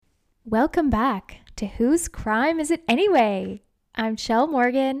Welcome back to Whose Crime Is It Anyway? I'm Shell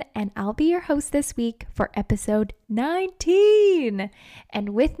Morgan, and I'll be your host this week for episode 19. And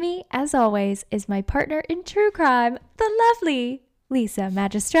with me, as always, is my partner in true crime, the lovely Lisa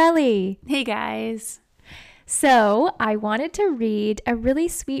Magistrelli. Hey guys. So I wanted to read a really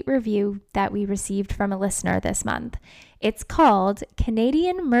sweet review that we received from a listener this month. It's called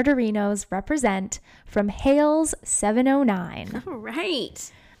Canadian Murderinos Represent from Hales 709. All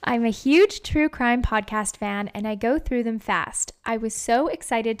right. I'm a huge true crime podcast fan and I go through them fast. I was so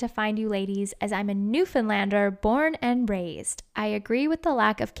excited to find you ladies as I'm a Newfoundlander born and raised. I agree with the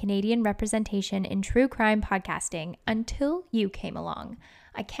lack of Canadian representation in true crime podcasting until you came along.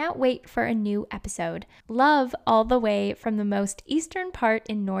 I can't wait for a new episode. Love all the way from the most eastern part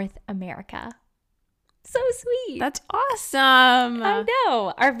in North America. So sweet. That's awesome. I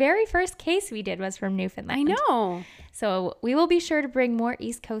know. Our very first case we did was from Newfoundland. I know. So we will be sure to bring more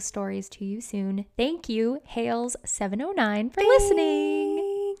East Coast stories to you soon. Thank you, Hales 709, for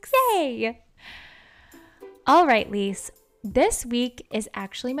listening. Yay. All right, Lise. This week is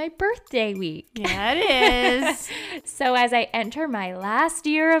actually my birthday week. Yeah, it is. So as I enter my last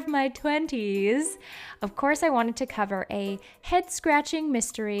year of my 20s, of course I wanted to cover a head-scratching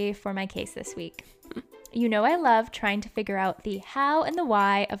mystery for my case this week. You know I love trying to figure out the how and the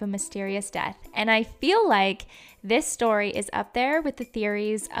why of a mysterious death, and I feel like this story is up there with the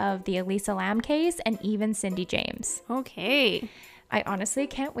theories of the Elisa Lam case and even Cindy James. Okay. I honestly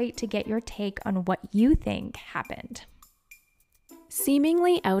can't wait to get your take on what you think happened.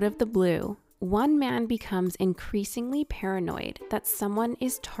 Seemingly out of the blue, one man becomes increasingly paranoid that someone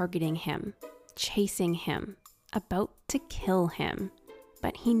is targeting him, chasing him, about to kill him.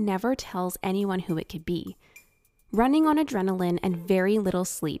 But he never tells anyone who it could be. Running on adrenaline and very little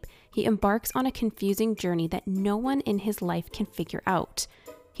sleep, he embarks on a confusing journey that no one in his life can figure out.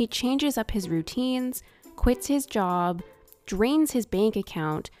 He changes up his routines, quits his job, drains his bank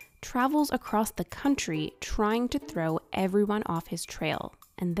account, travels across the country trying to throw everyone off his trail.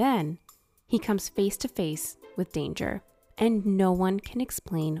 And then he comes face to face with danger, and no one can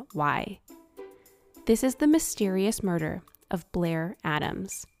explain why. This is the mysterious murder of Blair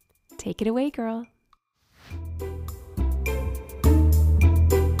Adams. Take it away, girl.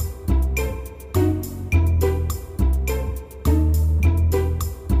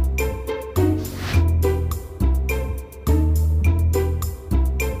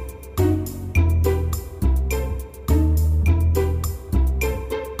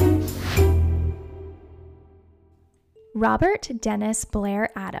 Robert Dennis Blair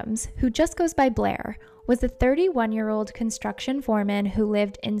Adams, who just goes by Blair, was a 31-year-old construction foreman who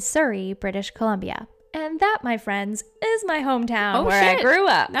lived in Surrey, British Columbia. And that, my friends, is my hometown where I grew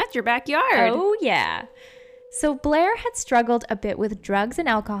up. That's your backyard. Oh, yeah. So Blair had struggled a bit with drugs and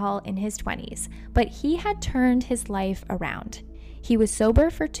alcohol in his 20s, but he had turned his life around. He was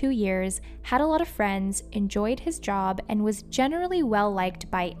sober for 2 years, had a lot of friends, enjoyed his job, and was generally well liked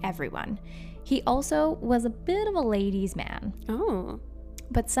by everyone. He also was a bit of a ladies' man. Oh.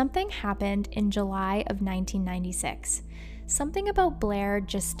 But something happened in July of 1996. Something about Blair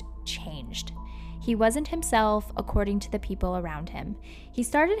just changed. He wasn't himself, according to the people around him. He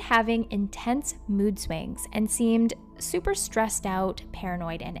started having intense mood swings and seemed super stressed out,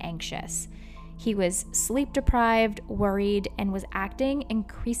 paranoid, and anxious. He was sleep deprived, worried, and was acting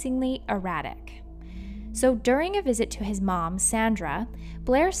increasingly erratic. So during a visit to his mom, Sandra,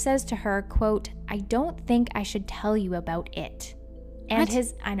 Blair says to her, quote, "I don't think I should tell you about it."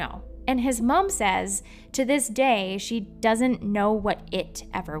 And his mom says, to this day, she doesn't know what it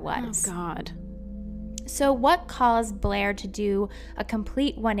ever was. Oh, God. So what caused Blair to do a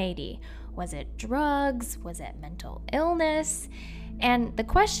complete 180? Was it drugs? Was it mental illness? And the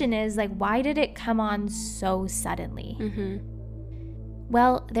question is, why did it come on so suddenly?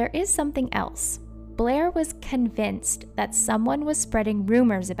 Well, there is something else. Blair was convinced that someone was spreading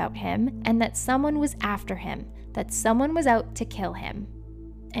rumors about him and that someone was after him, that someone was out to kill him.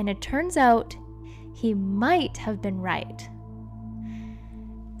 And it turns out he might have been right.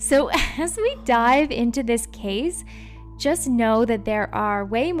 So as we dive into this case, just know that there are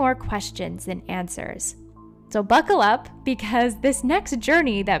way more questions than answers. So buckle up, because this next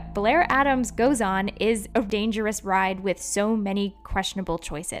journey that Blair Adams goes on is a dangerous ride with so many questionable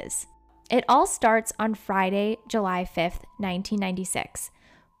choices. It all starts on Friday, July 5th, 1996.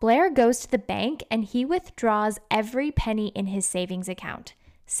 Blair goes to the bank and he withdraws every penny in his savings account,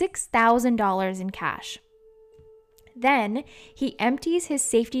 $6,000 in cash. Then he empties his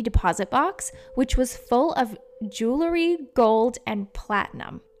safety deposit box, which was full of jewelry, gold, and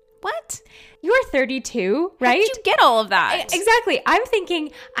platinum. What? You're 32, right? How did you get all of that? Exactly. I'm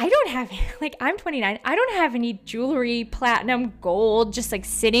thinking, I don't have, like, I'm 29. I don't have any jewelry, platinum, gold, just like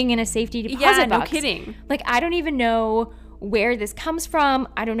sitting in a safety deposit box. Yeah, no kidding. Like, I don't even know where this comes from.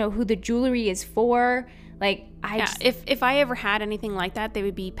 I don't know who the jewelry is for. Like, if I ever had anything like that, they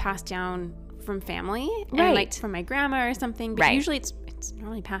would be passed down from family, right? And like from my grandma or something. But right. Usually it's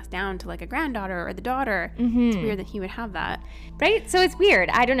normally passed down to like a granddaughter or the daughter. Mm-hmm. It's weird that he would have that, right? So it's weird.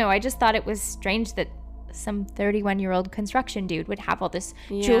 I don't know. I just thought it was strange that some 31-year-old construction dude would have all this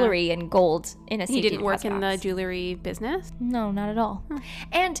jewelry and gold in a safety He didn't work in box. the jewelry business? No, not at all.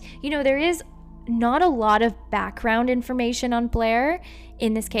 And, you know, there is not a lot of background information on Blair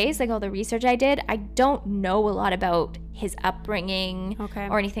in this case. Like all the research I did, I don't know a lot about his upbringing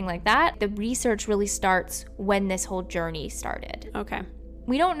or anything like that. The research really starts when this whole journey started. Okay.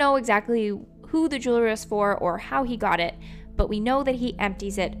 We don't know exactly who the jewelry was for or how he got it, but we know that he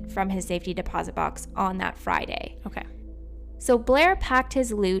empties it from his safety deposit box on that Friday. Okay. So Blair packed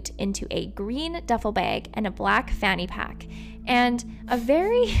his loot into a green duffel bag and a black fanny pack. And a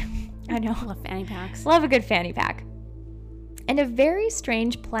very... I know. I love fanny packs. Love a good fanny pack. And a very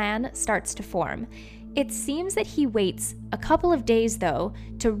strange plan starts to form. It seems that he waits a couple of days, though,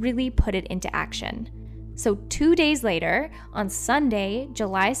 to really put it into action. So 2 days later, on Sunday,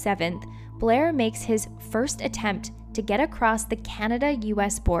 July 7th, Blair makes his first attempt to get across the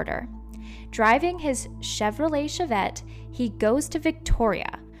Canada-US border. Driving his Chevrolet Chevette, he goes to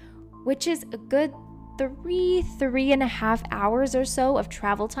Victoria, which is a good 3.5 hours or so of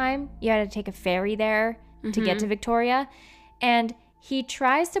travel time. You had to take a ferry there to get to Victoria. And he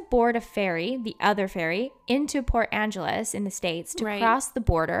tries to board a ferry, the other ferry, into Port Angeles in the States to cross the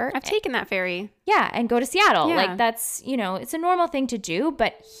border. I've taken that ferry. Yeah, and go to Seattle. Yeah. Like that's, you know, it's a normal thing to do,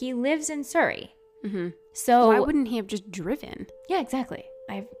 but he lives in Surrey. Mm-hmm. So why wouldn't he have just driven? Yeah, exactly.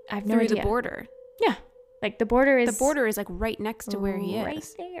 I've no through idea. the border. Yeah. Like the border is like right next to where he is. Right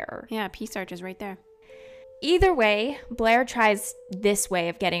there. Yeah, Peace Arch is right there. Either way, Blair tries this way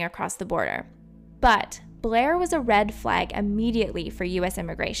of getting across the border. But Blair was a red flag immediately for U.S.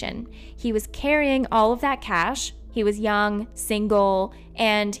 immigration. He was carrying all of that cash. He was young, single,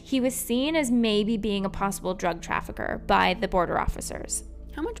 and he was seen as maybe being a possible drug trafficker by the border officers.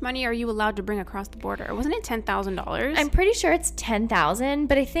 How much money are you allowed to bring across the border? Wasn't it $10,000? I'm pretty sure it's $10,000,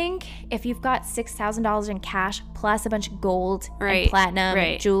 but I think if you've got $6,000 in cash plus a bunch of gold and platinum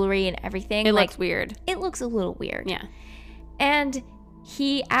and jewelry and everything, it looks weird. It looks a little weird. Yeah. And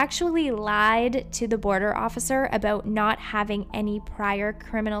he actually lied to the border officer about not having any prior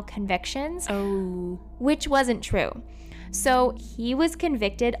criminal convictions, which wasn't true. So he was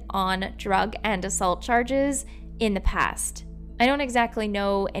convicted on drug and assault charges in the past. I don't exactly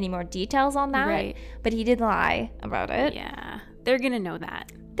know any more details on that, but he did lie about it. Yeah, they're going to know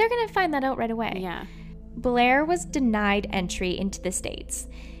that. They're going to find that out right away. Yeah. Blair was denied entry into the States,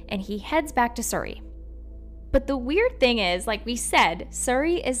 and he heads back to Surrey. But the weird thing is, like we said,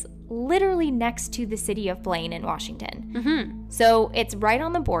 Surrey is literally next to the city of Blaine in Washington. Mm-hmm. So it's right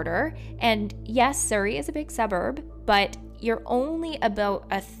on the border, and yes, Surrey is a big suburb, but you're only about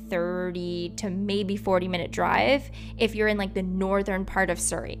a 30 to maybe 40-minute drive if you're in like the northern part of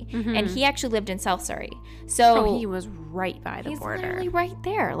Surrey. Mm-hmm. And he actually lived in South Surrey. So he was right by the border. He's literally right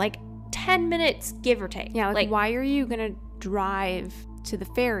there, like 10 minutes, give or take. Yeah, like why are you going to drive to the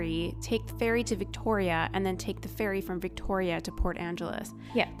ferry, take the ferry to Victoria, and then take the ferry from Victoria to Port Angeles?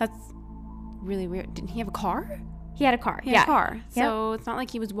 Yeah. That's really weird. Didn't he have a car? He had a car. He had a car. So it's not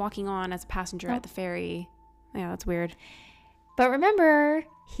like he was walking on as a passenger at the ferry. Yeah, that's weird. But remember,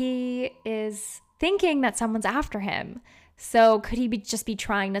 he is thinking that someone's after him. So could he just be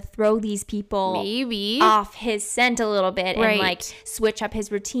trying to throw these people off his scent a little bit and like switch up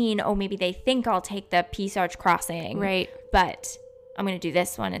his routine? Oh, maybe they think I'll take the Peace Arch crossing. Right. But I'm going to do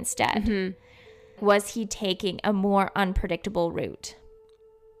this one instead. Mm-hmm. Was he taking a more unpredictable route?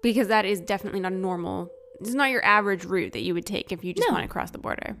 Because that is definitely not a normal... It's not your average route that you would take if you just want to cross the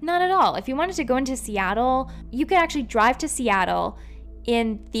border. Not at all. If you wanted to go into Seattle, you could actually drive to Seattle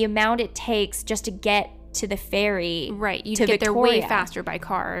in the amount it takes just to get to the ferry. Right. You get there way faster by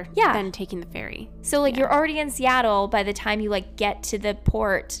car than taking the ferry. So like you're already in Seattle by the time you like get to the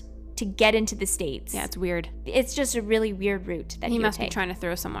port to get into the States. Yeah, it's weird. It's just a really weird route that he must would be take. trying to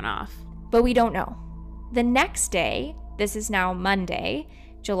throw someone off. But we don't know. The next day, this is now Monday,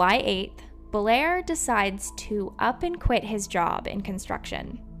 July 8th, Blair decides to up and quit his job in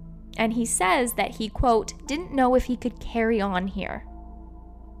construction. And he says that he, quote, didn't know if he could carry on here.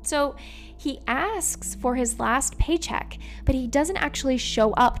 So he asks for his last paycheck, but he doesn't actually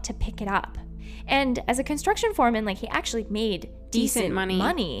show up to pick it up. And as a construction foreman, like, he actually made decent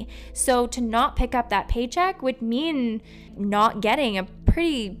money. So to not pick up that paycheck would mean not getting a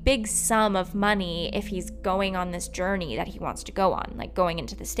pretty big sum of money if he's going on this journey that he wants to go on, like going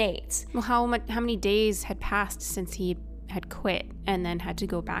into the States. Well, how many days had passed since he had quit and then had to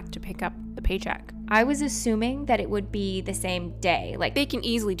go back to pick up the paycheck? I was assuming that it would be the same day. Like, they can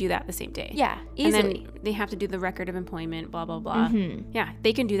easily do that the same day. Yeah, easily. And then they have to do the record of employment, blah, blah, blah. Yeah,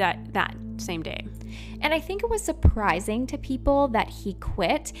 they can do that same day. And I think it was surprising to people that he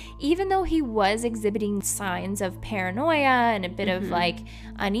quit, even though he was exhibiting signs of paranoia and a bit of like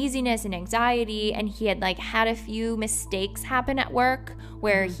uneasiness and anxiety. And he had like had a few mistakes happen at work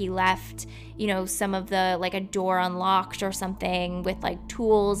where he left, you know, some of the, like, a door unlocked or something with like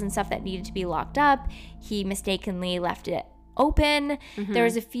tools and stuff that needed to be locked up. He mistakenly left it open. There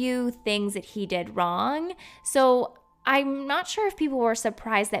was a few things that he did wrong. So I'm not sure if people were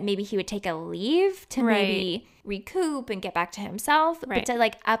surprised that maybe he would take a leave to maybe recoup and get back to himself. But to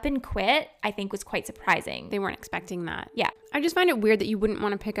like up and quit, I think was quite surprising. They weren't expecting that. Yeah. I just find it weird that you wouldn't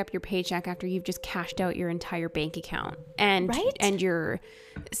want to pick up your paycheck after you've just cashed out your entire bank account and your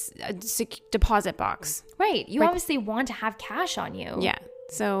deposit box. Right. You obviously want to have cash on you. Yeah.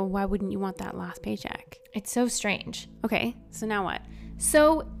 So why wouldn't you want that last paycheck? It's so strange. Okay. So now what?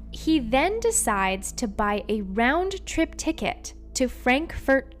 So he then decides to buy a round trip ticket to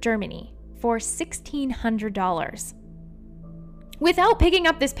Frankfurt, Germany for $1,600 without picking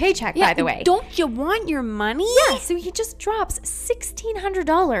up this paycheck, by the way. Don't you want your money? Yeah, so he just drops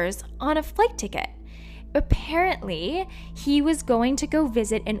 $1,600 on a flight ticket. Apparently, he was going to go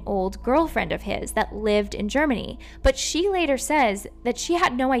visit an old girlfriend of his that lived in Germany, but she later says that she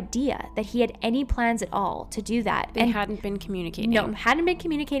had no idea that he had any plans at all to do that. They hadn't been communicating. No, hadn't been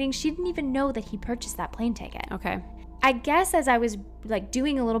communicating. She didn't even know that he purchased that plane ticket. Okay. I guess as I was like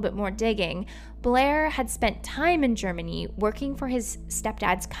doing a little bit more digging, Blair had spent time in Germany working for his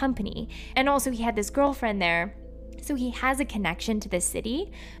stepdad's company, and also he had this girlfriend there, so he has a connection to this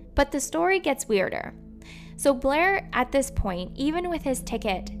city. But the story gets weirder. So Blair, at this point, even with his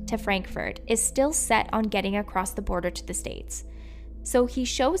ticket to Frankfurt, is still set on getting across the border to the States. So he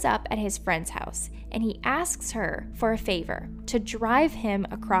shows up at his friend's house and he asks her for a favor to drive him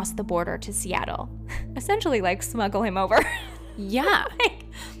across the border to Seattle. Essentially, like, smuggle him over. Yeah. Like,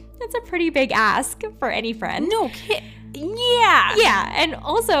 that's a pretty big ask for any friend. No kid. Yeah. Yeah. And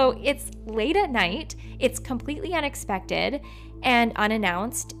also, it's late at night, it's completely unexpected and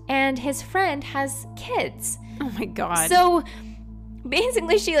unannounced, and his friend has kids. Oh my God. So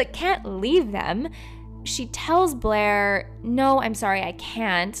basically, she like can't leave them. She tells Blair, no, I'm sorry, I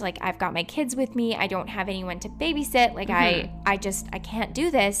can't. Like, I've got my kids with me. I don't have anyone to babysit. Like, I can't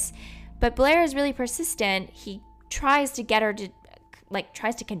do this. But Blair is really persistent. He tries to get her to, like,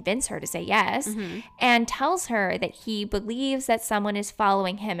 tries to convince her to say yes, and tells her that he believes that someone is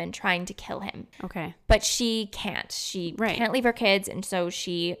following him and trying to kill him. Okay. But she can't. She can't leave her kids, and so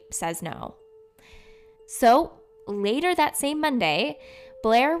she says no. So later that same Monday,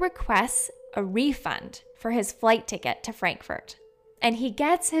 Blair requests a refund for his flight ticket to Frankfurt, and he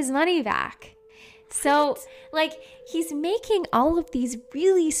gets his money back. So, like, he's making all of these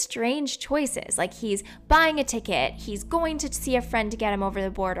really strange choices. Like, he's buying a ticket, he's going to see a friend to get him over the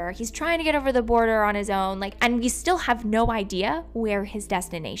border, he's trying to get over the border on his own, like, and we still have no idea where his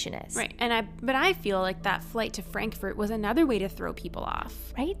destination is. Right. But I feel like that flight to Frankfurt was another way to throw people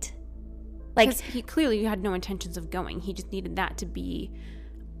off. Right? Like, because he clearly had no intentions of going. He just needed that to be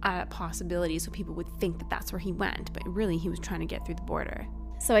a possibility so people would think that that's where he went. But really, he was trying to get through the border.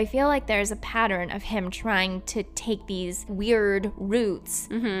 So I feel like there's a pattern of him trying to take these weird routes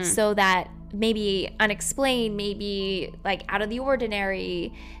so that maybe unexplained, maybe like out of the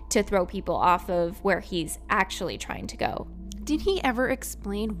ordinary, to throw people off of where he's actually trying to go. Did he ever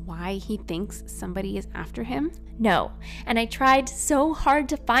explain why he thinks somebody is after him? No. And I tried so hard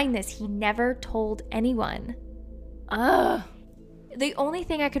to find this. He never told anyone. Ugh. The only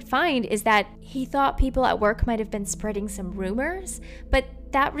thing I could find is that he thought people at work might have been spreading some rumors, but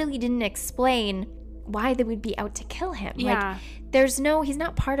that really didn't explain why they would be out to kill him. Yeah. Like, he's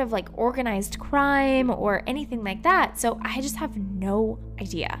not part of like organized crime or anything like that. So I just have no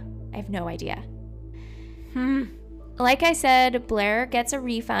idea. I have no idea. Like I said, Blair gets a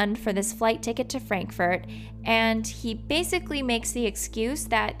refund for this flight ticket to Frankfurt, and he basically makes the excuse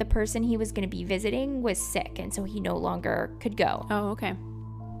that the person he was going to be visiting was sick, and so he no longer could go. Oh, okay.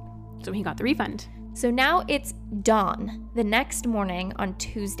 So he got the refund. So now it's dawn the next morning on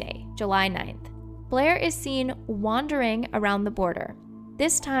Tuesday, July 9th. Blair is seen wandering around the border.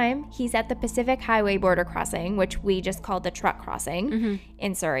 This time, he's at the Pacific Highway border crossing, which we just called the truck crossing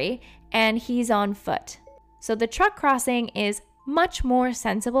in Surrey, and he's on foot. So the truck crossing is much more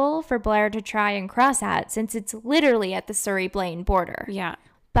sensible for Blair to try and cross at, since it's literally at the Surrey-Blaine border. Yeah.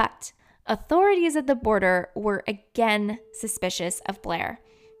 But authorities at the border were again suspicious of Blair.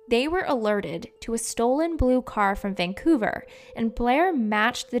 They were alerted to a stolen blue car from Vancouver, and Blair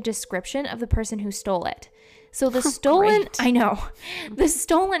matched the description of the person who stole it. So the stolen, Great. I know, the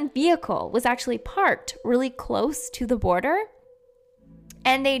stolen vehicle was actually parked really close to the border.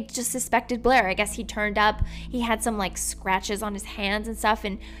 And they just suspected Blair. I guess he turned up. He had some like scratches on his hands and stuff.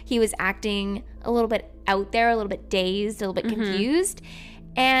 And he was acting a little bit out there, a little bit dazed, a little bit confused.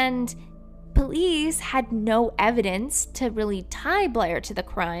 And police had no evidence to really tie Blair to the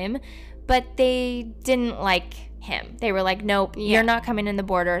crime. But they didn't like him. They were like, nope, you're not coming in the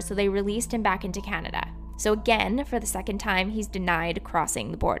border. So they released him back into Canada. So again, for the second time, he's denied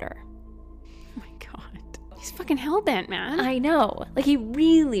crossing the border. Oh my God. He's fucking hellbent, man. I know. Like, he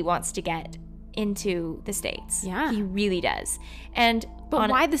really wants to get into the States. Yeah. He really does.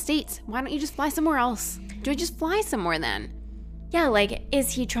 But why the States? Why don't you just fly somewhere else? Do I just fly somewhere then? Yeah, like,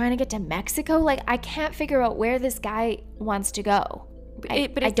 is he trying to get to Mexico? Like, I can't figure out where this guy wants to go. I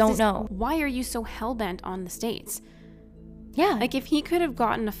don't know. Why are you so hellbent on the States? Yeah. Like, if he could have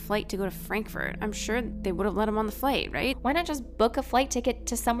gotten a flight to go to Frankfurt, I'm sure they would have let him on the flight, right? Why not just book a flight ticket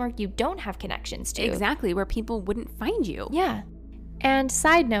to somewhere you don't have connections to? Exactly, where people wouldn't find you. Yeah. And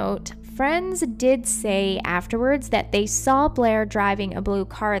side note, friends did say afterwards that they saw Blair driving a blue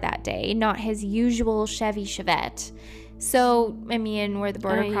car that day, not his usual Chevy Chevette. So, I mean, were the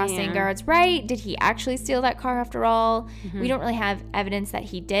border crossing guards right? Did he actually steal that car after all? We don't really have evidence that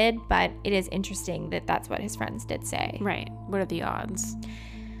he did, but it is interesting that that's what his friends did say. Right. What are the odds?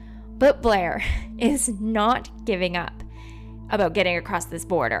 But Blair is not giving up about getting across this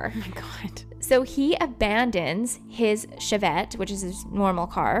border. Oh my God. So he abandons his Chevette, which is his normal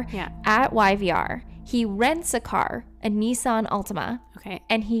car, Yeah. at YVR. He rents a car, a Nissan Altima, Okay.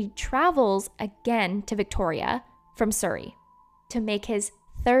 and he travels again to Victoria from Surrey to make his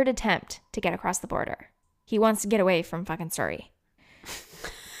third attempt to get across the border. He wants to get away from fucking Surrey.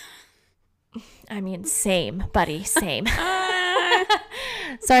 I mean, same, buddy, same.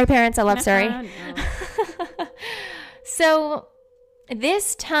 Sorry, parents, I love Surrey. No. So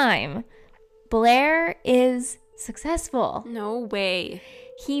this time, Blair is successful. No way.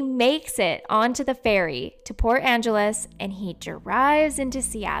 He makes it onto the ferry to Port Angeles and he drives into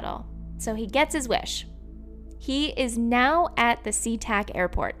Seattle. So he gets his wish. He is now at the SeaTac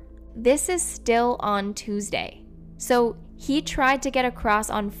airport. This is still on Tuesday. So he tried to get across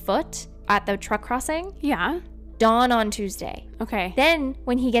on foot at the truck crossing. Yeah. Dawn on Tuesday. Okay. Then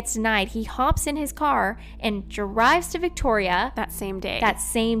when he gets denied, he hops in his car and drives to Victoria That same day.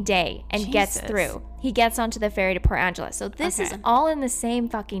 and gets Jesus. through. He gets onto the ferry to Port Angeles. So this is all in the same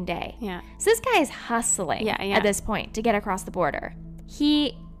fucking day. Yeah. So this guy is hustling Yeah. at this point to get across the border.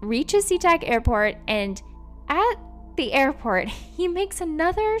 He reaches SeaTac airport, and at the airport, he makes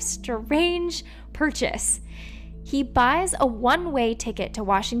another strange purchase. He buys a one-way ticket to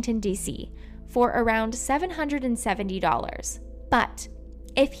Washington, D.C. for around $770. But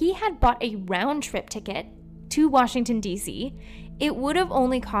if he had bought a round-trip ticket to Washington, D.C., it would have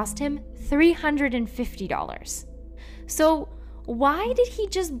only cost him $350. So why did he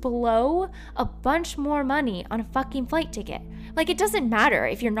just blow a bunch more money on a fucking flight ticket? Like, it doesn't matter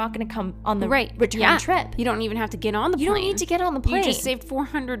if you're not going to come on the return trip. You don't even have to get on the plane. You don't need to get on the plane. You just saved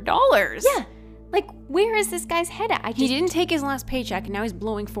 $400. Yeah. Like, where is this guy's head at? He didn't take his last paycheck, and now he's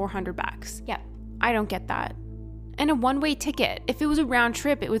blowing $400. Yeah. I don't get that. And a one-way ticket. If it was a round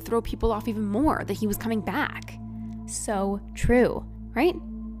trip, it would throw people off even more that he was coming back. So true, right?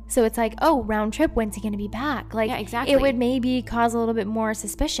 So it's like, oh, round trip, when's he going to be back? Like, Yeah, exactly. It would maybe cause a little bit more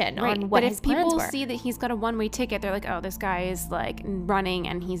suspicion on what his plans were. But if people see that he's got a one-way ticket, they're like, oh, this guy is like running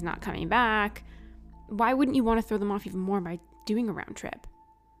and he's not coming back. Why wouldn't you want to throw them off even more by doing a round trip?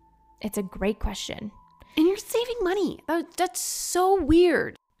 It's a great question. And you're saving money. That's so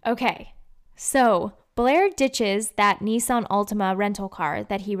weird. Okay, so Blair ditches that Nissan Altima rental car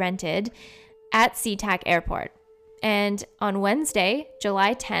that he rented at SeaTac Airport. And on Wednesday,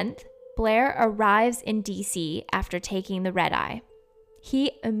 July 10th, Blair arrives in DC after taking the red eye.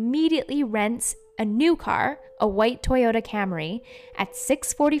 He immediately rents a new car, a white Toyota Camry, at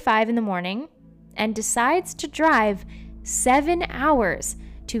 6:45 in the morning and decides to drive 7 hours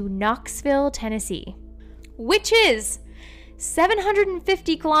to Knoxville, Tennessee, which is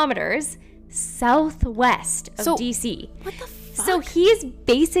 750 kilometers southwest of DC. What the fuck? fuck? So he's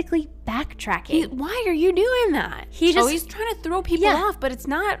basically backtracking. Why are you doing that? He's trying to throw people off, but it's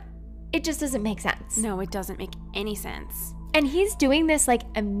not. It just doesn't make sense. No, it doesn't make any sense. And he's doing this like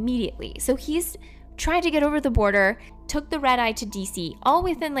immediately. So he's tried to get over the border, took the red eye to DC, all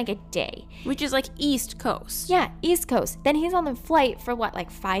within like a day. Which is like East Coast. Yeah, East Coast. Then he's on the flight for what, like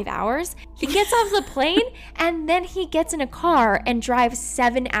 5 hours? He gets off the plane and then he gets in a car and drives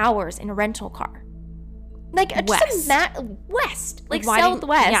 7 hours in a rental car. Like west, like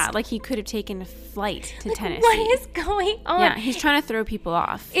southwest. Yeah, like he could have taken a flight to Tennessee. What is going on? Yeah, he's trying to throw people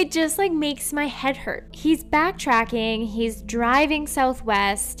off. It just like makes my head hurt. He's backtracking, he's driving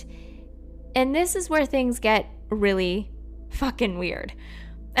southwest, and this is where things get really fucking weird.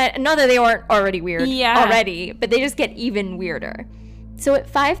 Not that they weren't already weird already, but they just get even weirder. So at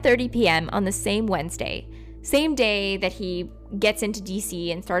 5:30 p.m. on the same Wednesday, same day that he gets into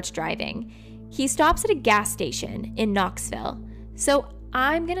DC and starts driving, he stops at a gas station in Knoxville. So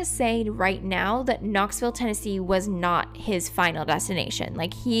I'm going to say right now that Knoxville, Tennessee was not his final destination.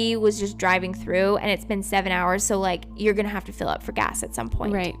 Like he was just driving through and it's been 7 hours. So like you're going to have to fill up for gas at some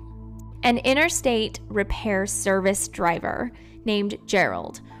point. Right. An interstate repair service driver named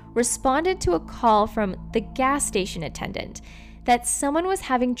Gerald responded to a call from the gas station attendant that someone was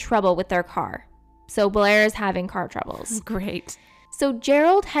having trouble with their car. So Blair is having car troubles. Great. So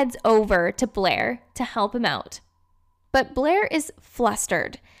Gerald heads over to Blair to help him out. But Blair is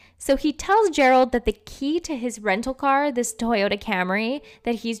flustered. So he tells Gerald that the key to his rental car, this Toyota Camry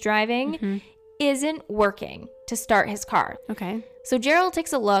that he's driving, isn't working to start his car. Okay. So Gerald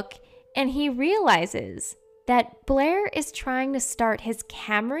takes a look and he realizes that Blair is trying to start his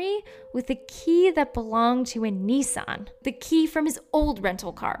Camry with a key that belonged to a Nissan, the key from his old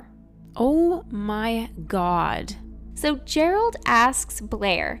rental car. Oh my God. So Gerald asks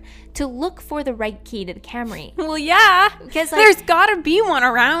Blair to look for the right key to the Camry. Well, yeah, because there's gotta be one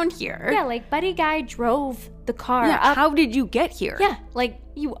around here. Yeah, like buddy guy drove the car up. How did you get here? Yeah, like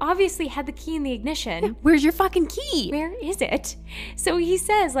you obviously had the key in the ignition. Yeah, where's your fucking key? Where is it? So he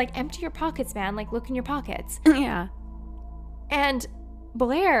says, like, empty your pockets, man. Like, look in your pockets. Yeah. And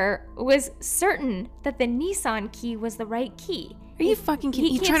Blair was certain that the Nissan key was the right key. Are you fucking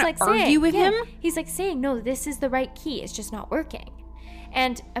kidding? He's trying to argue with him? He's like saying, no, this is the right key. It's just not working.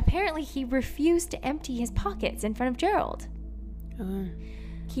 And apparently he refused to empty his pockets in front of Gerald.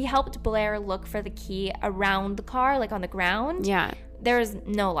 He helped Blair look for the key around the car, like on the ground. Yeah. There was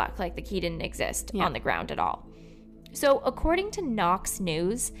no luck. Like the key didn't exist on the ground at all. So according to Knox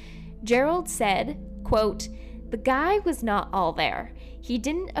News, Gerald said, quote, "The guy was not all there. He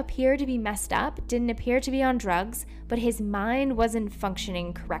didn't appear to be messed up, didn't appear to be on drugs, but his mind wasn't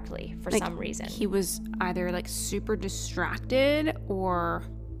functioning correctly for some reason." He was either like super distracted or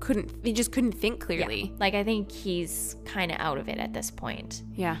he just couldn't think clearly. Yeah. Like I think he's kind of out of it at this point.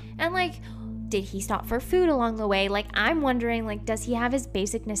 Yeah. And like, did he stop for food along the way? Like I'm wondering, like, does he have his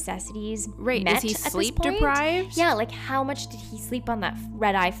basic necessities met Is he sleep deprived? Yeah, like how much did he sleep on that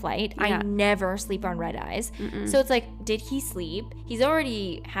red eye flight? Yeah. I never sleep on red eyes. So it's like, did he sleep? He's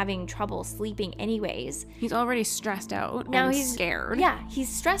already having trouble sleeping anyways. He's already stressed out. Now and he's scared. Yeah, he's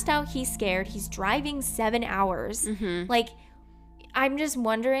stressed out, he's scared, he's driving 7 hours. Like, I'm just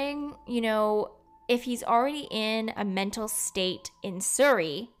wondering, you know, if he's already in a mental state in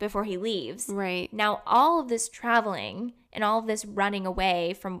Surrey before he leaves. Right. Now, all of this traveling and all of this running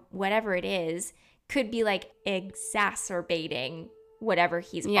away from whatever it is could be like exacerbating whatever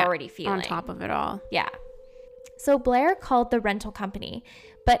he's already feeling. On top of it all. Yeah. So Blair called the rental company,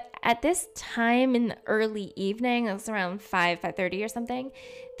 but at this time in the early evening, it was around 5:30 or something,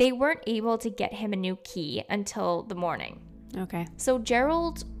 they weren't able to get him a new key until the morning. Okay. So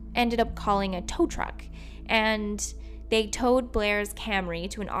Gerald ended up calling a tow truck, and they towed Blair's Camry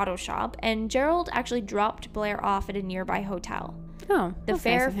to an auto shop, and Gerald actually dropped Blair off at a nearby hotel. Oh, the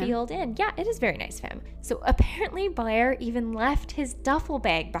Fairfield Inn. Yeah, it is very nice of him. So apparently Blair even left his duffel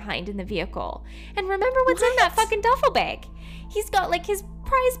bag behind in the vehicle. And remember what's in that fucking duffel bag? He's got like his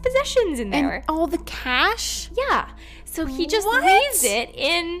prized possessions in there. And all the cash? Yeah. So he just leaves it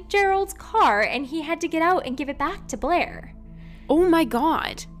in Gerald's car, and he had to get out and give it back to Blair. Oh my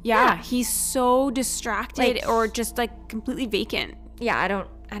God. Yeah. He's so distracted or just like completely vacant. Yeah, I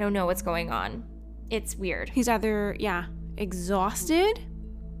don't know what's going on. It's weird. He's either, exhausted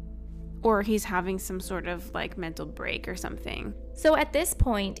or he's having some sort of like mental break or something. So at this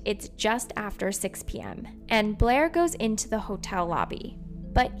point, it's just after 6 p.m. and Blair goes into the hotel lobby.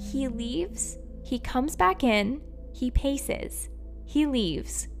 But he leaves, he comes back in, he paces, he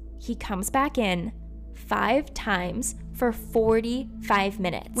leaves, he comes back in 5 times for 45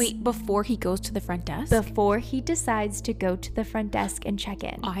 minutes. Wait, before he goes to the front desk? Before he decides to go to the front desk and check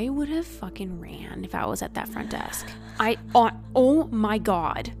in. I would have fucking ran if I was at that front desk. Oh my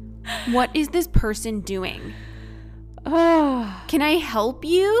God. What is this person doing? Oh. Can I help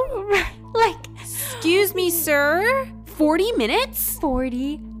you? Like, excuse me, sir? 40 minutes?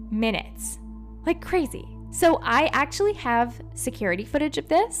 40 minutes. Like crazy. So I actually have security footage of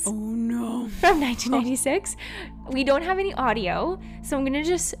this. Oh no. From 1996. We don't have any audio, so I'm going to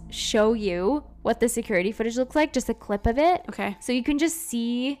just show you what the security footage looks like, just a clip of it. Okay. So you can just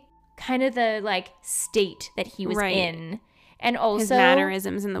see kind of the like state that he was in. And also his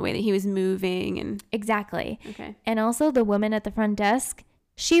mannerisms and the way that he was moving and exactly. Okay. And also the woman at the front desk,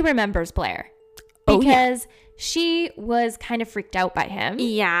 she remembers Blair. Oh, yeah. Because she was kind of freaked out by him.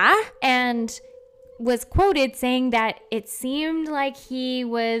 Yeah. And was quoted saying that it seemed like he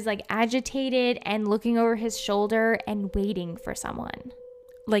was like agitated and looking over his shoulder and waiting for someone.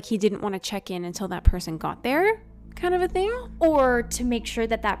 Like he didn't want to check in until that person got there, kind of a thing? Or to make sure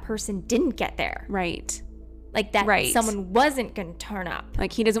that that person didn't get there. Right. Like that someone wasn't going to turn up.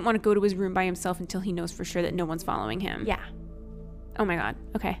 Like he doesn't want to go to his room by himself until he knows for sure that no one's following him. Yeah. Oh my God.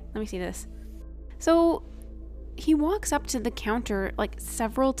 Okay, let me see this. So he walks up to the counter like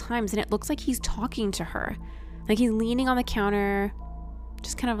several times and it looks like he's talking to her. Like he's leaning on the counter,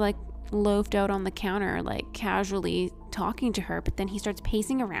 just kind of like loafed out on the counter, like casually talking to her. But then he starts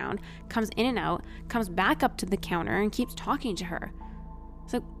pacing around, comes in and out, comes back up to the counter and keeps talking to her.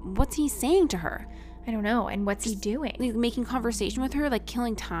 So what's he saying to her? I don't know. And what's he doing? Like making conversation with her, like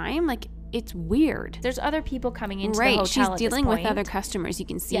killing time. Like it's weird. There's other people coming into the hotel. She's dealing with other customers. You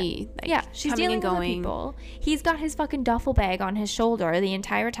can see. Yeah, Like, she's dealing with other people. He's got his fucking duffel bag on his shoulder the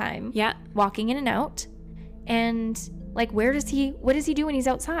entire time. Yeah, walking in and out. And like, what does he do when he's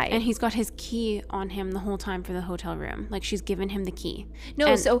outside? And he's got his key on him the whole time for the hotel room. Like she's given him the key.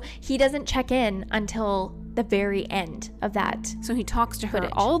 No, so he doesn't check in until the very end of that. So he talks to her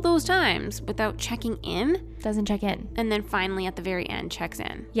all those times without checking in. Doesn't check in. And then finally at the very end checks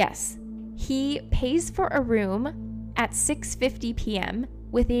in. Yes. He pays for a room at 6:50 p.m.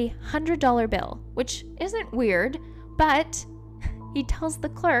 with a $100 bill, which isn't weird, but he tells the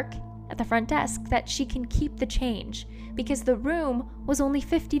clerk at the front desk that she can keep the change because the room was only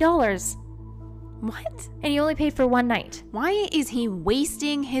 $50. What? And he only paid for one night. Why is he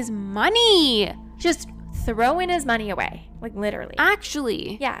wasting his money? Just throwing his money away, like literally.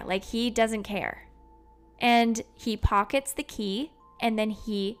 Actually. Yeah, like he doesn't care. And he pockets the key and then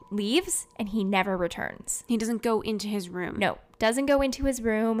he leaves and he never returns. He doesn't go into his room. No, doesn't go into his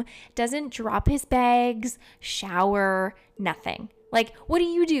room, doesn't drop his bags, shower, nothing. Like, what do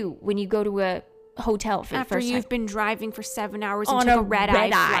you do when you go to a hotel for the first time? After you've been driving for 7 hours on and took a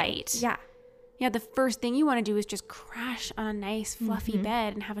red-eye flight. Yeah. Yeah, the first thing you want to do is just crash on a nice fluffy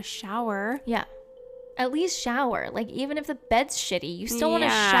bed and have a shower. Yeah. At least shower. Like, even if the bed's shitty, you still want to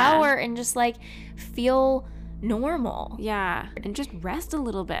shower and just, like, feel normal. Yeah. And just rest a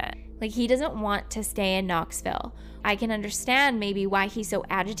little bit. Like, he doesn't want to stay in Knoxville. I can understand maybe why he's so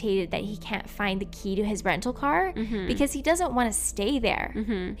agitated that he can't find the key to his rental car because he doesn't want to stay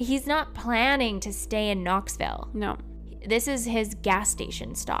there. He's not planning to stay in Knoxville. No. This is his gas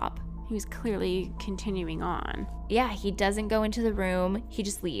station stop. He was clearly continuing on. Yeah, he doesn't go into the room. He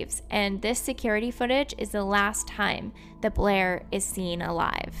just leaves. And this security footage is the last time that Blair is seen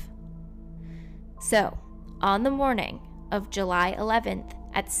alive. So, on the morning of July 11th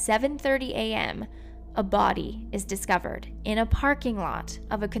at 7:30 a.m., a body is discovered in a parking lot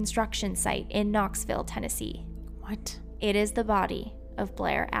of a construction site in Knoxville, Tennessee. What? It is the body of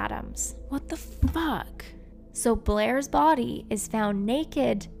Blair Adams. What the fuck? So Blair's body is found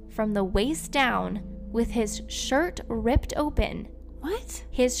naked from the waist down with his shirt ripped open. What?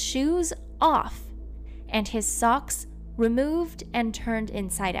 His shoes off and his socks removed and turned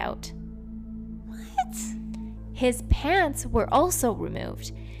inside out. What? His pants were also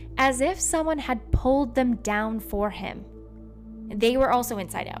removed, as if someone had pulled them down for him. They were also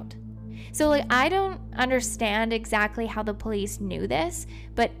inside out. So, like, I don't understand exactly how the police knew this,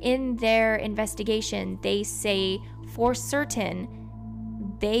 but in their investigation, they say for certain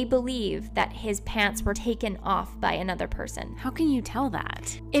they believe that his pants were taken off by another person. How can you tell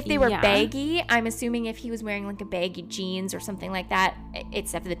that? If they were baggy, I'm assuming if he was wearing like a baggy jeans or something like that,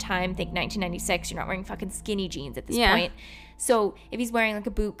 except for the time, think 1996, you're not wearing fucking skinny jeans at this point. So if he's wearing like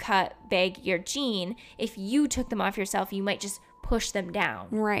a boot cut, baggier jean, if you took them off yourself, you might just push them down.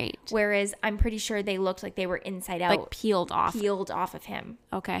 Right. Whereas I'm pretty sure they looked like they were inside out. Like peeled off. Peeled off of him.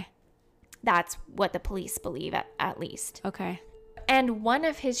 Okay. That's what the police believe at least. Okay. And one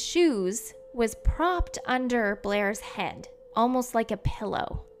of his shoes was propped under Blair's head, almost like a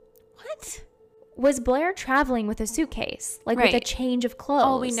pillow. What? Was Blair traveling with a suitcase, like with a Right. change of clothes?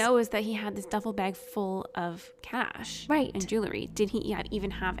 All we know is that he had this duffel bag full of cash. Right. And jewelry. Did he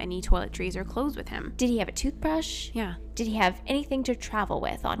even have any toiletries or clothes with him? Did he have a toothbrush? Yeah. Did he have anything to travel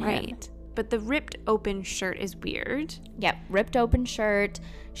with on him? Right. But the ripped open shirt is weird. Yep, ripped open shirt,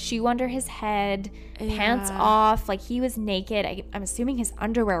 shoe under his head, Yeah. pants off, like he was naked. I'm assuming his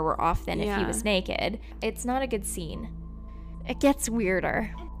underwear were off then if he was naked. It's not a good scene. It gets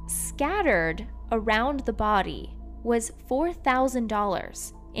weirder. Scattered around the body was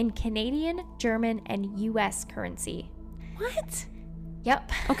 $4,000 in Canadian, German, and US currency. What?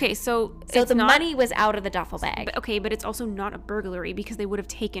 Yep. Okay, so the money was out of the duffel bag. But it's also not a burglary because they would have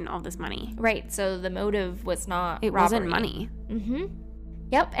taken all this money. Right, so the motive was not It robbery. wasn't money. Mm-hmm.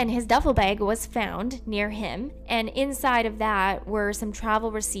 Yep, and his duffel bag was found near him, and inside of that were some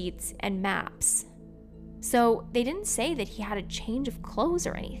travel receipts and maps. So they didn't say that he had a change of clothes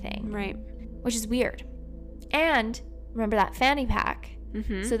or anything, Right. which is weird. And remember that fanny pack?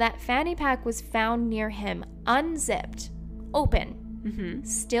 Mm-hmm. So that fanny pack was found near him, unzipped, open,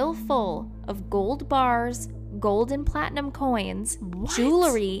 still full of gold bars, gold and platinum coins,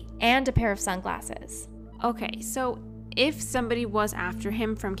 jewelry, and a pair of sunglasses. Okay, so if somebody was after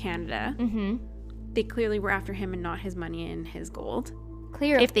him from Canada, they clearly were after him and not his money and his gold.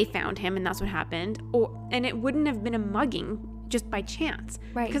 Clear. If they found him and that's what happened, and it wouldn't have been a mugging just by chance,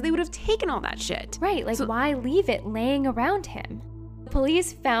 Right. Because they would have taken all that shit. Right, like So- why leave it laying around him?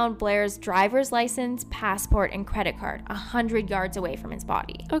 Police found Blair's driver's license, passport, and credit card 100 yards away from his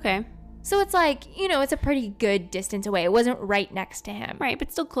body. Okay, So it's like, it's a pretty good distance away. It wasn't right next to him. right,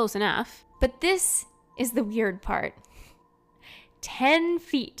 but still close enough. But this is the weird part. 10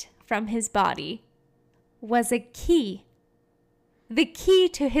 feet from his body was a key. The key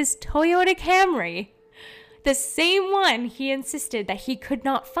to his Toyota Camry. The same one he insisted that he could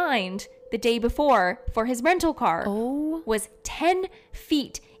not find the day before for his rental car was 10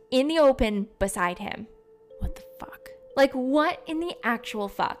 feet in the open beside him. What the fuck? Like, what in the actual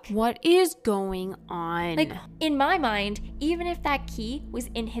fuck? What is going on? Like, in my mind, even if that key was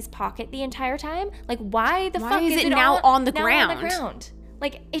in his pocket the entire time, like, why the fuck is is it it now on the now ground? on the ground?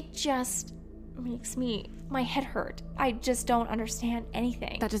 Like, it just makes my head hurt. I just don't understand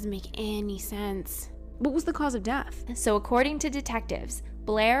anything. That doesn't make any sense. What was the cause of death? So according to detectives,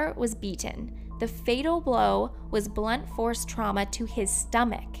 Blair was beaten. The fatal blow was blunt force trauma to his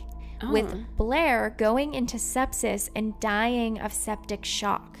stomach, with Blair going into sepsis and dying of septic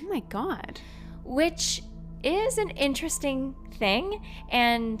shock. Oh my God. Which is an interesting thing,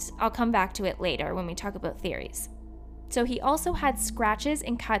 and I'll come back to it later when we talk about theories. So he also had scratches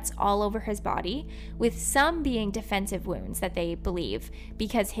and cuts all over his body, with some being defensive wounds that they believe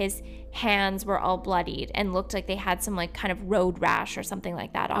because his hands were all bloodied and looked like they had some like kind of road rash or something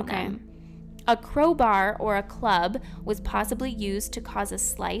like that on them. A crowbar or a club was possibly used to cause a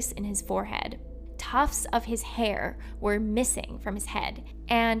slice in his forehead. Tufts of his hair were missing from his head,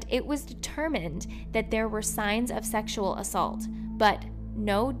 and it was determined that there were signs of sexual assault, but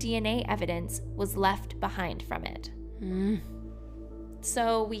no DNA evidence was left behind from it.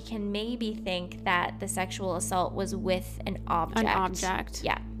 So we can maybe think that the sexual assault was with an object. An object.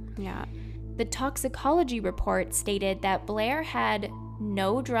 Yeah. Yeah. The toxicology report stated that Blair had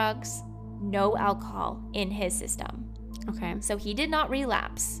no drugs, no alcohol in his system. Okay. So he did not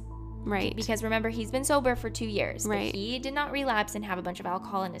relapse. Right. Because remember, he's been sober for 2 years. Right. But he did not relapse and have a bunch of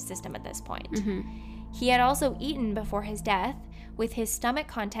alcohol in his system at this point. Mm-hmm. He had also eaten before his death, with his stomach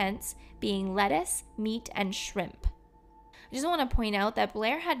contents being lettuce, meat, and shrimp. I just want to point out that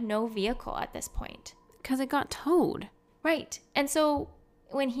Blair had no vehicle at this point. Because it got towed. Right. And so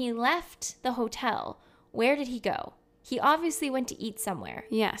when he left the hotel, where did he go? He obviously went to eat somewhere.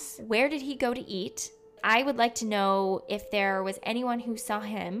 Yes. Where did he go to eat? I would like to know if there was anyone who saw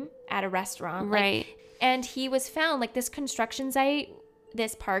him at a restaurant. Right. And he was found, like, this construction site,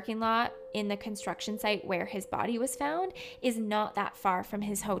 this parking lot in the construction site where his body was found is not that far from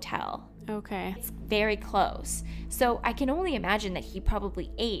his hotel. Okay. It's very close. So I can only imagine that he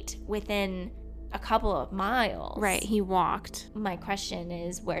probably ate within a couple of miles. Right. He walked. My question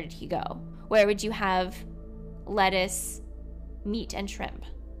is, where did he go? Where would you have lettuce, meat, and shrimp?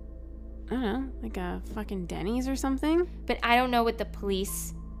 I don't know, like a fucking Denny's or something? But I don't know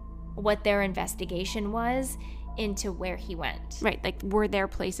what their investigation was into where he went. Right, like were there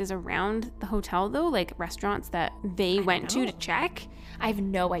places around the hotel though, like restaurants that they went to check? I have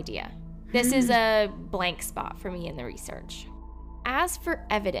no idea. This is a blank spot for me in the research. As for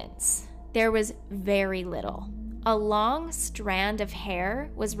evidence, there was very little. a long strand of hair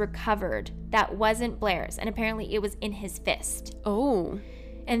was recovered that wasn't Blair's, and apparently it was in his fist. Oh.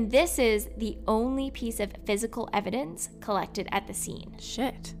 And this is the only piece of physical evidence collected at the scene.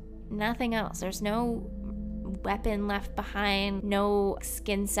 Shit. Nothing else. There's no weapon left behind, no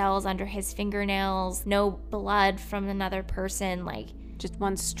skin cells under his fingernails, no blood from another person, like just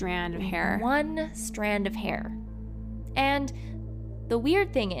one strand of hair. One strand of hair. And the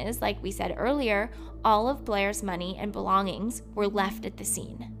weird thing is, like we said earlier, all of Blair's money and belongings were left at the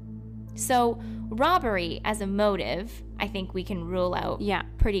scene. So robbery as a motive, I think we can rule out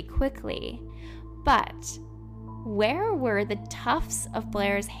pretty quickly. But where were the tufts of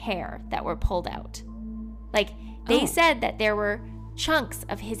Blair's hair that were pulled out? Like, they said that there were chunks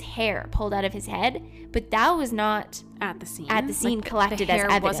of his hair pulled out of his head, but that was not at the scene. Like collected the hair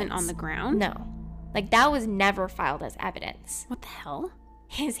as evidence. Wasn't on the ground? No. Like, that was never filed as evidence. What the hell?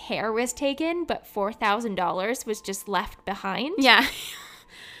 His hair was taken, but $4,000 was just left behind. Yeah.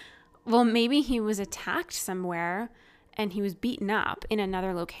 Well, maybe he was attacked somewhere and he was beaten up in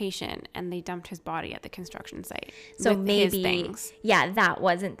another location and they dumped his body at the construction site. So with maybe, his things. That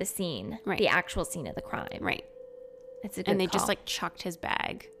wasn't the scene, the actual scene of the crime. Right. That's a good And they call. just like chucked his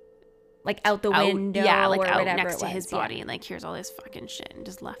bag. Like out the window, yeah, like or out whatever next it to was. his body. Like, here's all this fucking shit, and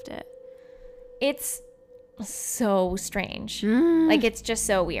just left it. It's so strange. Like, it's just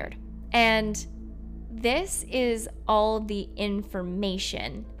so weird. And this is all the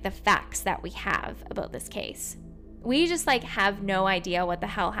information, the facts that we have about this case. We just like have no idea what the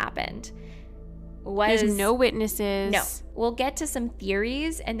hell happened. There's no witnesses. No. We'll get to some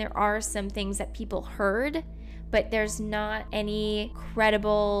theories, and there are some things that people heard, but there's not any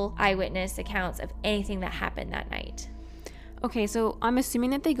credible eyewitness accounts of anything that happened that night. Okay, so I'm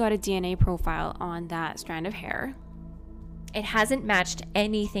assuming that they got a DNA profile on that strand of hair. It hasn't matched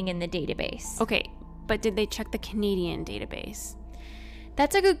anything in the database. Okay, but did they check the Canadian database?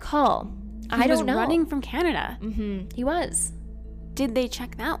 That's a good call. I don't know. He was running from Canada. He was. Did they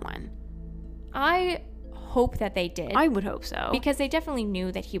check that one? I hope that they did. I would hope so. Because they definitely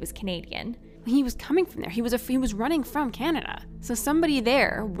knew that he was Canadian. He was coming from there. He was running from Canada. So somebody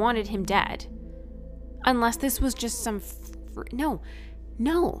there wanted him dead. Unless this was just some... No.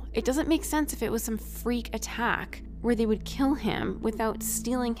 It doesn't make sense if it was some freak attack where they would kill him without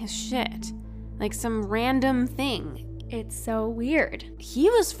stealing his shit. Like some random thing. It's so weird. He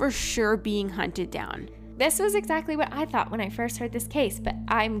was for sure being hunted down. This was exactly what I thought when I first heard this case, but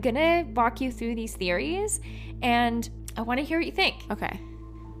I'm gonna walk you through these theories, and I want to hear what you think. Okay.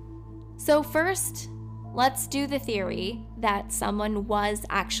 So first, let's do the theory that someone was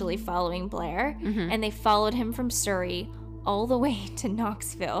actually following Blair, and they followed him from Surrey all the way to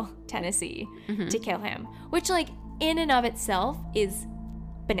Knoxville, Tennessee, to kill him, which, like, in and of itself is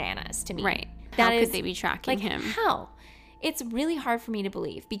bananas to me. Right. How could they be tracking him? How? It's really hard for me to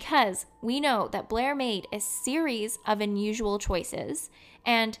believe because we know that Blair made a series of unusual choices,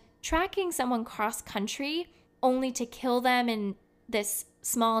 and tracking someone cross-country only to kill them in this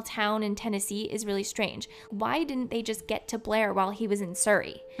small town in Tennessee is really strange. Why didn't they just get to Blair while he was in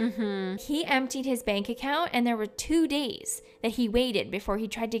Surrey? He emptied his bank account, and there were 2 days that he waited before he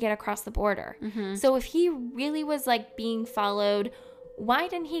tried to get across the border. So if he really was like being followed, why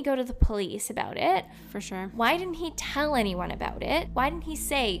didn't he go to the police about it? For sure. Why didn't he tell anyone about it? Why didn't he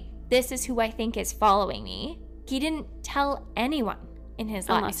say, this is who I think is following me? He didn't tell anyone in his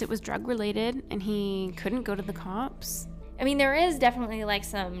life. Unless it was drug related and he couldn't go to the cops. I mean, there is definitely like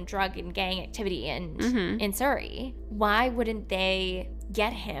some drug and gang activity in Surrey. Why wouldn't they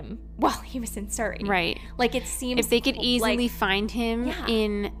get him while he was in Surrey? Right. Like, it seems if they could easily like, find him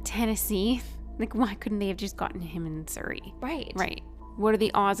in Tennessee, like, why couldn't they have just gotten him in Surrey? Right. Right. What are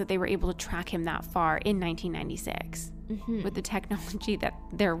the odds that they were able to track him that far in 1996 with the technology that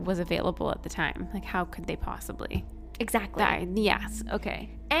there was available at the time? Like, how could they possibly? Exactly. Yes.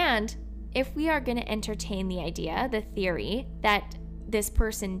 Okay. And if we are going to entertain the idea, the theory that this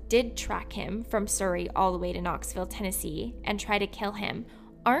person did track him from Surrey all the way to Knoxville, Tennessee, and try to kill him,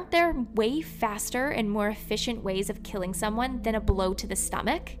 aren't there way faster and more efficient ways of killing someone than a blow to the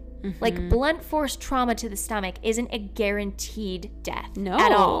stomach? Like, blunt force trauma to the stomach isn't a guaranteed death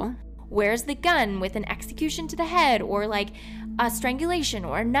at all. Where's the gun with an execution to the head, or like a strangulation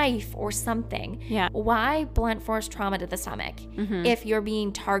or a knife or something? Yeah. Why blunt force trauma to the stomach if you're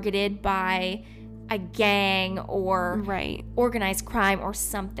being targeted by a gang or organized crime or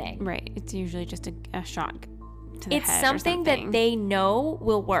something? Right. It's usually just a shot to the it's head something or that they know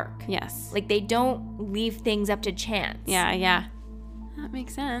will work. Yes. Like, they don't leave things up to chance. Yeah. That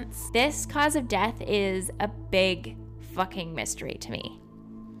makes sense. This cause of death is a big fucking mystery to me.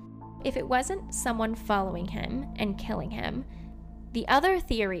 If it wasn't someone following him and killing him, the other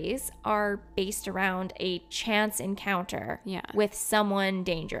theories are based around a chance encounter with someone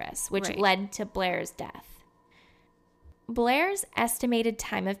dangerous, which led to Blair's death. Blair's estimated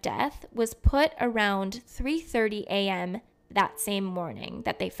time of death was put around 3:30 a.m. that same morning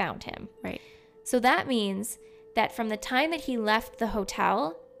that they found him. Right. So that means that from the time that he left the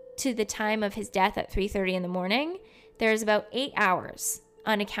hotel to the time of his death at 3:30 in the morning, there's about 8 hours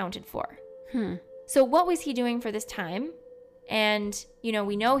unaccounted for. So what was he doing for this time? And, you know,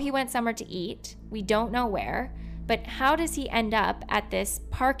 we know he went somewhere to eat. We don't know where. But how does he end up at this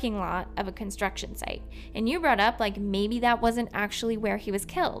parking lot of a construction site? And you brought up, like, maybe that wasn't actually where he was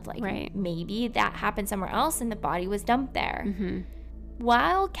killed. Like, maybe that happened somewhere else and the body was dumped there.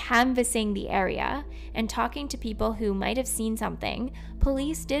 While canvassing the area and talking to people who might have seen something,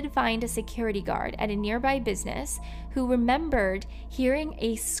 police did find a security guard at a nearby business who remembered hearing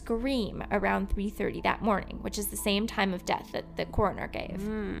a scream around 3:30 that morning, which is the same time of death that the coroner gave.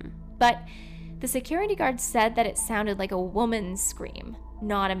 But the security guard said that it sounded like a woman's scream,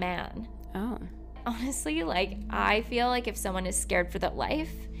 not a man. Oh. Honestly, like, I feel like if someone is scared for their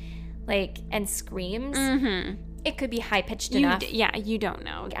life, like, and screams, it could be high-pitched enough. You don't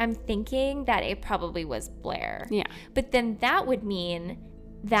know. I'm thinking that it probably was Blair. Yeah. But then that would mean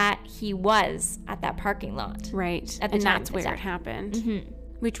that he was at that parking lot. Right. At the and time that's where death. it happened.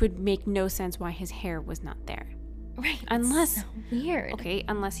 Which would make no sense why his hair was not there. Right. Unless... It's so weird. Okay,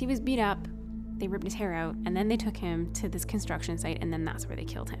 unless he was beat up, they ripped his hair out, and then they took him to this construction site, and then that's where they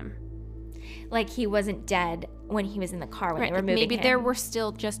killed him. Like, he wasn't dead when he was in the car when they were moving Maybe him. there were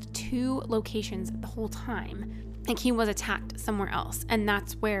still just 2 locations the whole time. Like, he was attacked somewhere else, and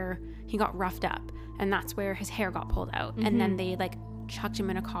that's where he got roughed up, and that's where his hair got pulled out, and then they, like, chucked him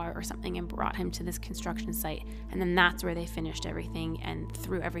in a car or something and brought him to this construction site, and then that's where they finished everything and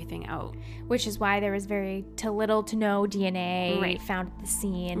threw everything out. Which is why there was very little to no DNA found at the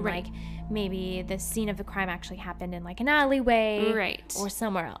scene. Like, maybe the scene of the crime actually happened in, like, an alleyway or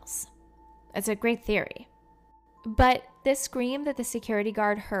somewhere else. It's a great theory. But this scream that the security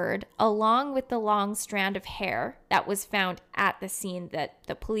guard heard, along with the long strand of hair that was found at the scene that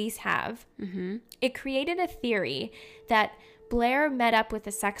the police have, it created a theory that Blair met up with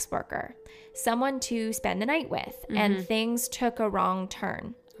a sex worker, someone to spend the night with, and things took a wrong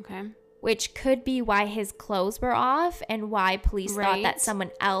turn. Okay. Which could be why his clothes were off and why police thought that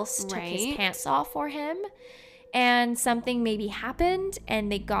someone else took his pants off for him. And something maybe happened and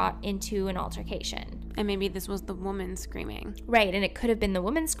they got into an altercation. And maybe this was the woman screaming. Right, and it could have been the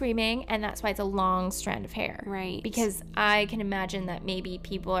woman screaming, and that's why it's a long strand of hair. Right. Because I can imagine that maybe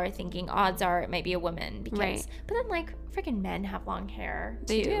people are thinking odds are it might be a woman. Because, but then, like, freaking men have long hair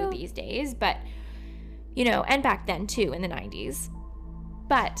too these days. But, you know, and back then too in the 90s.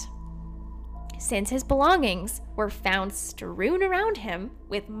 But since his belongings were found strewn around him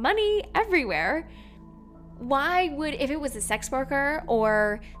with money everywhere, why would, if it was a sex worker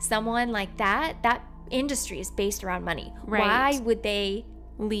or someone like that, that industry is based around money. Why would they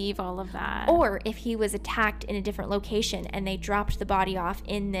leave all of that? Or if he was attacked in a different location and they dropped the body off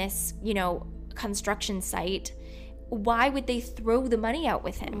in this, you know, construction site, why would they throw the money out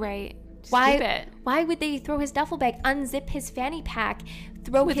with him? Right. Why would they throw his duffel bag, unzip his fanny pack,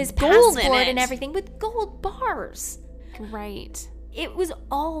 throw with his gold passport and everything with gold bars? Right. It was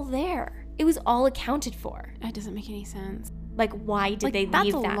all there. It was all accounted for. That doesn't make any sense. Like, why did they leave that?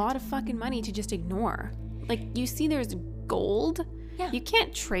 That's a lot of fucking money to just ignore. Like, you see there's gold. Yeah. You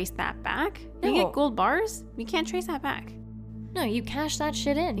can't trace that back. No. You get gold bars, you can't trace that back. No, you cash that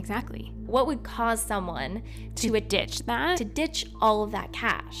shit in. Exactly. What would cause someone to ditch that? To ditch all of that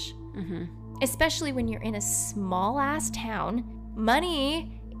cash. Especially when you're in a small-ass town.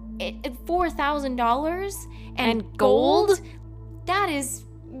 Money, $4,000 and gold, that is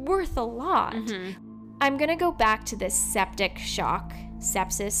worth a lot. I'm gonna go back to this septic shock,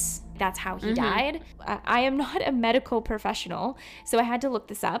 sepsis. That's how he died. I am not a medical professional, so I had to look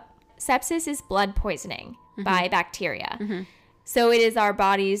this up. Sepsis is blood poisoning by bacteria. So it is our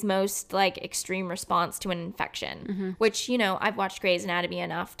body's most, like, extreme response to an infection, which, you know, I've watched Grey's Anatomy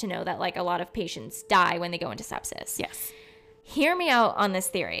enough to know that, like, a lot of patients die when they go into sepsis. Yes. Hear me out on this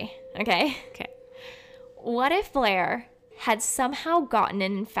theory, okay? Okay. What if Blair had somehow gotten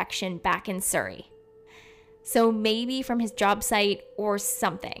an infection back in Surrey? So maybe from his job site or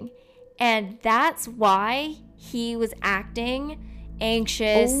something. And that's why he was acting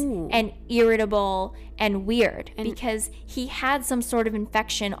anxious and irritable and weird, because he had some sort of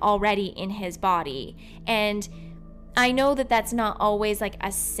infection already in his body. And I know that that's not always like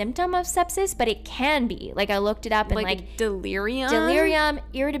a symptom of sepsis, but it can be. Like I looked it up and like delirium,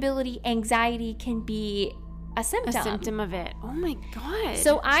 irritability, anxiety can be a symptom. A symptom of it. Oh my God.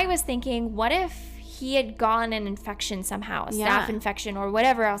 So I was thinking, what if he had gotten an infection somehow, a staph infection or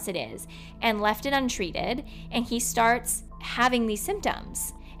whatever else it is, and left it untreated, and he starts having these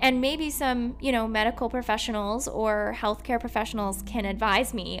symptoms? And maybe some, medical professionals or healthcare professionals can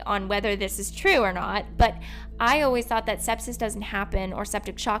advise me on whether this is true or not. But I always thought that sepsis doesn't happen, or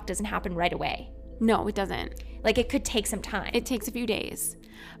septic shock doesn't happen right away. No, it doesn't. Like it could take some time. It takes a few days.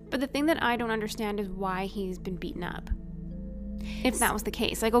 But the thing that I don't understand is why he's been beaten up. If that was the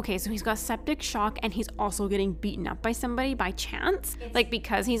case. Like, okay, so he's got septic shock and he's also getting beaten up by somebody by chance. Like,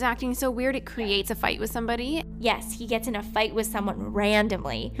 because he's acting so weird, it creates a fight with somebody. Yes, he gets in a fight with someone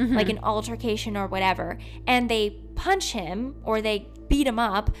randomly, like an altercation or whatever, and they punch him or they beat him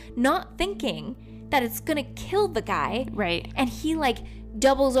up, not thinking that it's gonna kill the guy. Right. And he like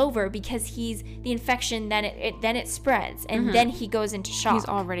doubles over because he's the infection, then it spreads, and then he goes into shock. He's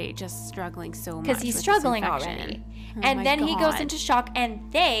already just struggling so much because he's struggling already. And then he goes into shock, and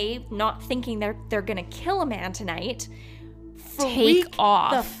they, not thinking they're gonna kill a man tonight, take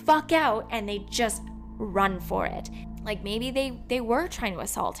off the fuck out, and they just run for it. Like maybe they were trying to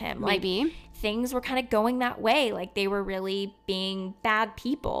assault him. Maybe. Like things were kind of going that way. Like they were really being bad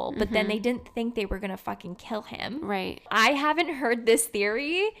people, but then they didn't think they were gonna fucking kill him. Right. I haven't heard this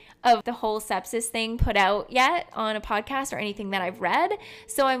theory of the whole sepsis thing put out yet on a podcast or anything that I've read.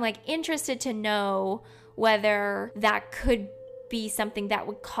 So I'm like interested to know whether that could be something that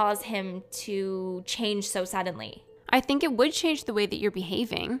would cause him to change so suddenly. I think it would change the way that you're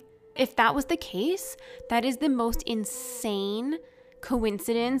behaving. If that was the case, that is the most insane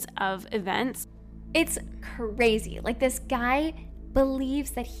coincidence of events. It's crazy. Like this guy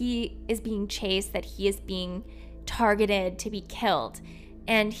believes that he is being chased, that he is being targeted to be killed.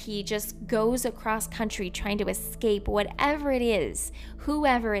 And he just goes across country trying to escape whatever it is,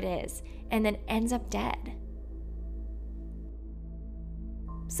 whoever it is, and then ends up dead.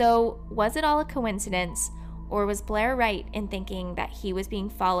 So was it all a coincidence? Or was Blair right in thinking that he was being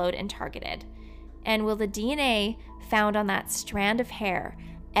followed and targeted? And will the DNA found on that strand of hair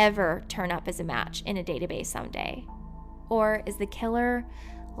ever turn up as a match in a database someday? Or is the killer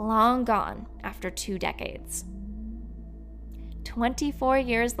long gone after 2 decades? 24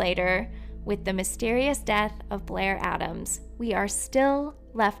 years later, with the mysterious death of Blair Adams, we are still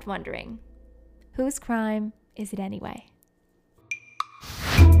left wondering, whose crime is it anyway?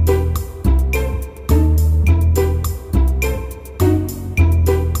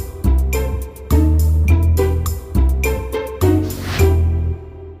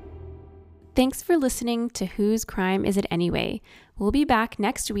 Thanks for listening to Whose Crime Is It Anyway? We'll be back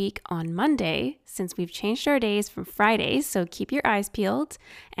next week on Monday, since we've changed our days from Fridays, so keep your eyes peeled.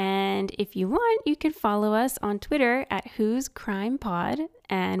 And if you want, you can follow us on Twitter at Whose Crime Pod,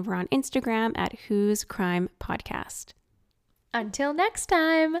 and we're on Instagram at Whose Crime Podcast. Until next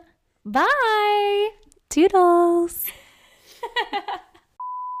time, bye! Toodles!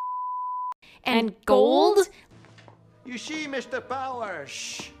 And gold? You see, Mr.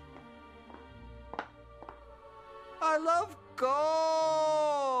 Powers, I love gold.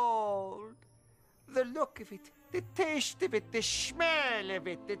 The look of it, the taste of it, the smell of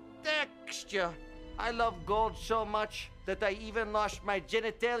it, the texture. I love gold so much that I even lost my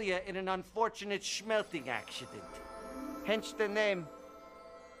genitalia in an unfortunate smelting accident. Hence the name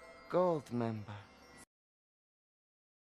Gold Member.